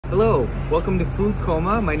Hello, welcome to Food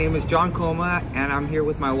Coma. My name is Jonjon Coma and I'm here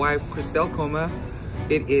with my wife, Christelle Coma.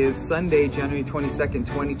 It is Sunday, January 22nd,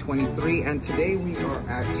 2023, and today we are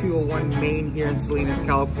at 201 Main here in Salinas,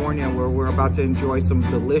 California, where we're about to enjoy some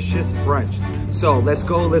delicious brunch. So let's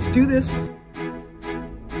go, let's do this.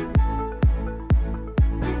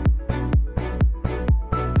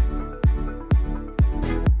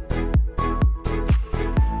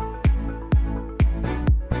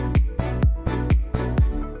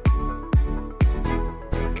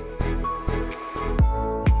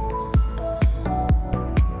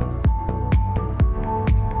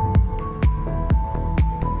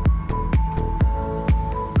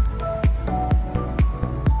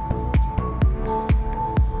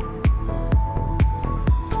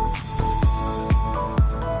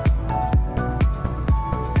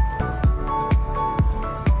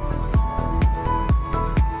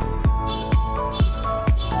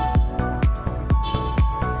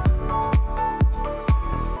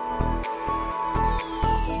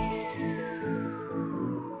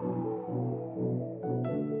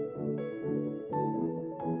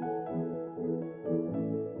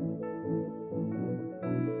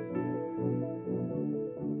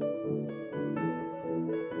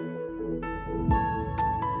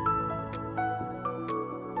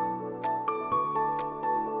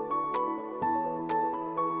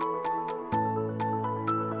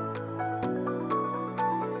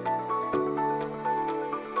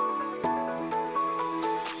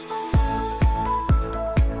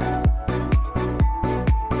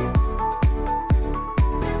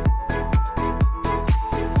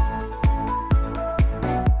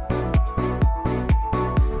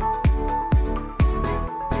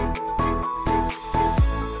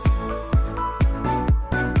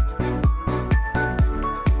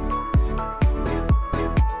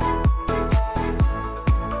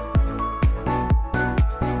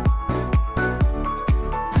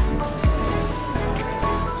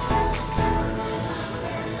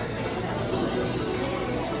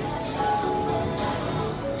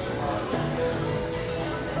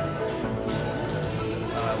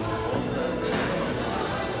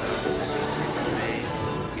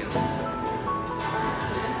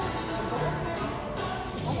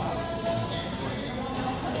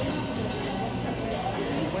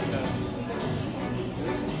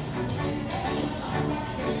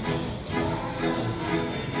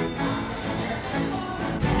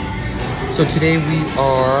 So today we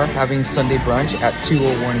are having Sunday brunch at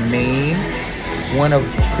 201 Main, one of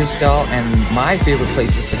Christelle and my favorite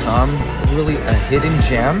places to come. Really a hidden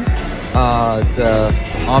gem. The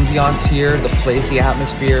ambiance here, the place, the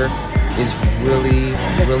atmosphere is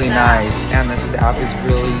really nice, and the staff is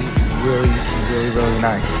really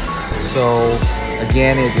nice. So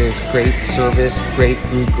again, it is great service, great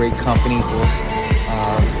food, great company,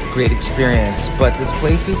 great experience. But this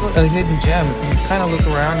place is a hidden gem. If you kind of look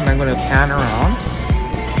around, and I'm going to pan around,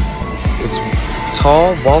 it's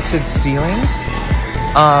tall vaulted ceilings,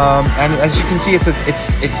 and as you can see,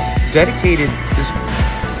 it's dedicated. This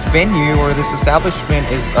venue or this establishment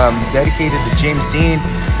is dedicated to James Dean,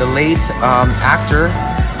 the late actor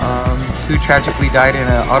who tragically died in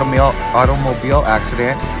an automobile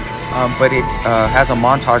accident. But it has a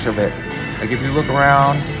montage of it. Like if you look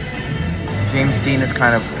around, James Dean is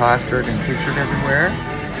kind of plastered and pictured everywhere.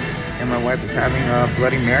 And my wife is having a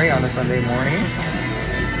Bloody Mary on a Sunday morning.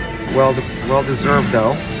 Well deserved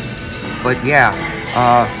though. But yeah,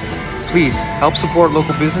 please help support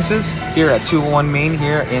local businesses here at 201 Main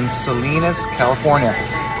here in Salinas, California.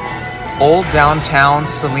 Old downtown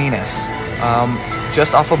Salinas,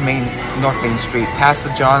 just off of North Main Street, past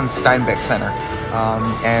the John Steinbeck Center.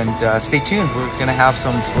 And stay tuned, we're gonna have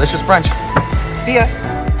some delicious brunch. See ya!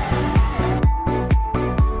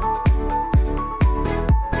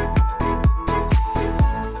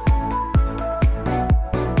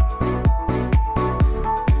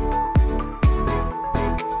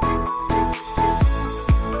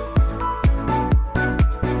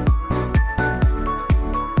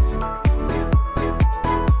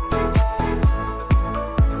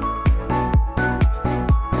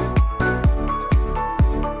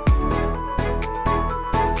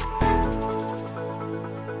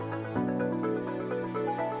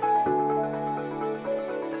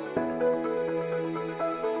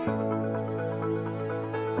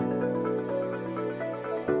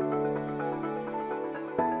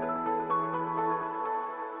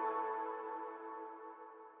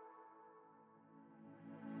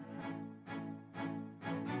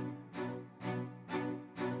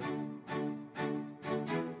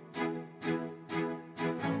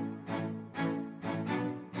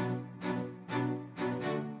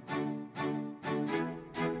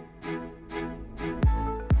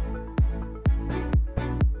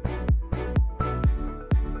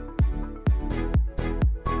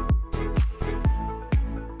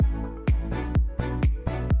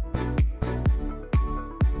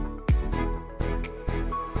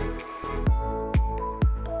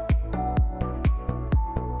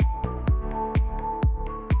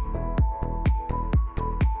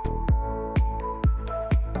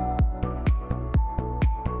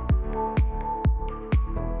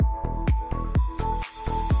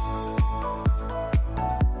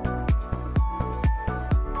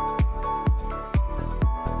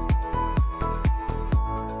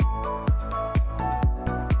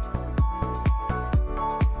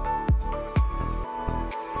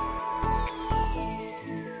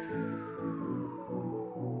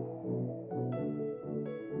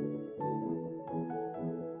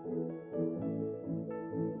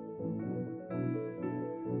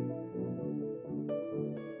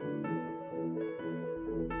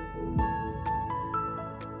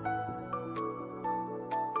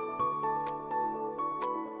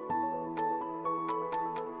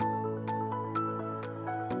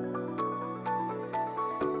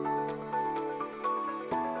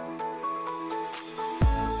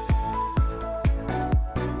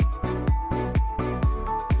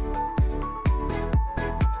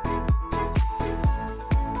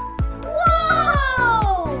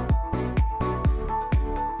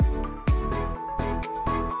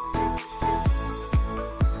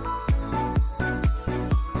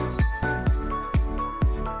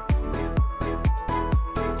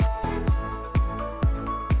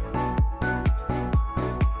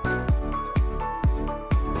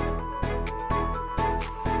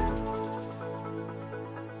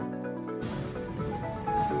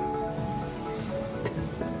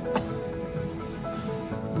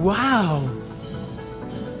 Wow!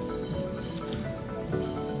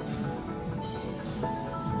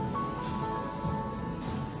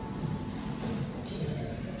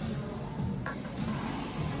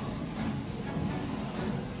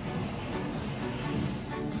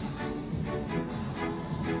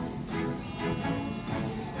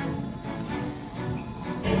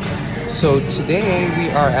 So today we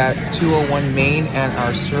are at 201 Main and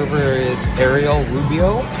our server is Ariel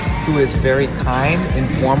Rubio, who is very kind,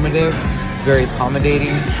 informative, very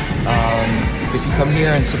accommodating. If you come here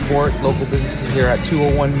and support local businesses here at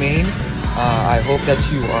 201 Main, I hope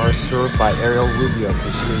that you are served by Ariel Rubio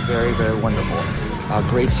because she is very, very wonderful.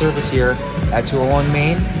 Great service here at 201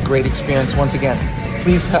 Main, great experience once again.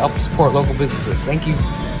 Please help support local businesses. Thank you.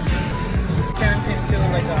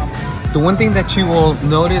 The one thing that you will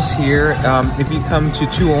notice here, if you come to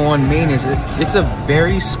 201 Main, is it's a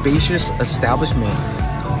very spacious establishment.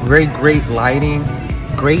 Very great lighting,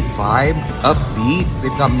 great vibe, upbeat.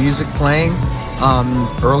 They've got music playing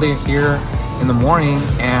early here in the morning,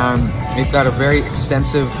 and they've got a very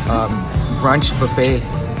extensive brunch buffet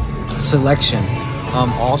selection.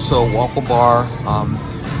 Also, waffle bar,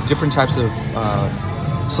 different types of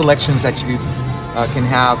selections that you can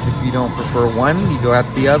have. If you don't prefer one, you go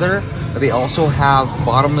at the other. They also have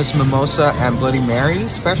bottomless mimosa and Bloody Mary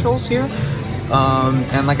specials here.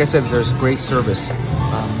 And like I said, there's great service.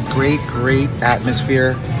 Great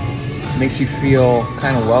atmosphere. Makes you feel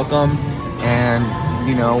kind of welcome. And,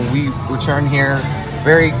 you know, we return here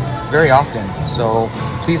very often. So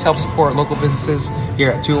please help support local businesses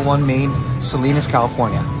here at 201 Main, Salinas,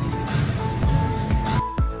 California.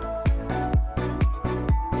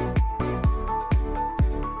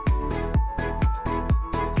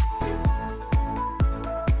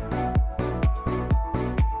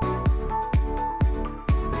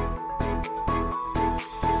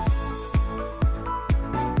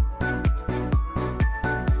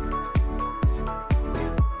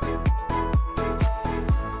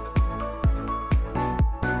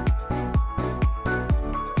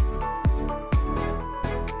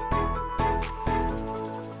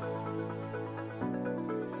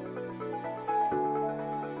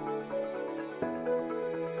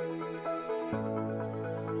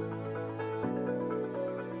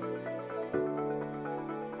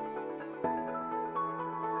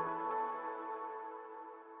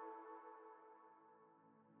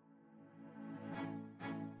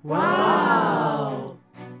 Wow!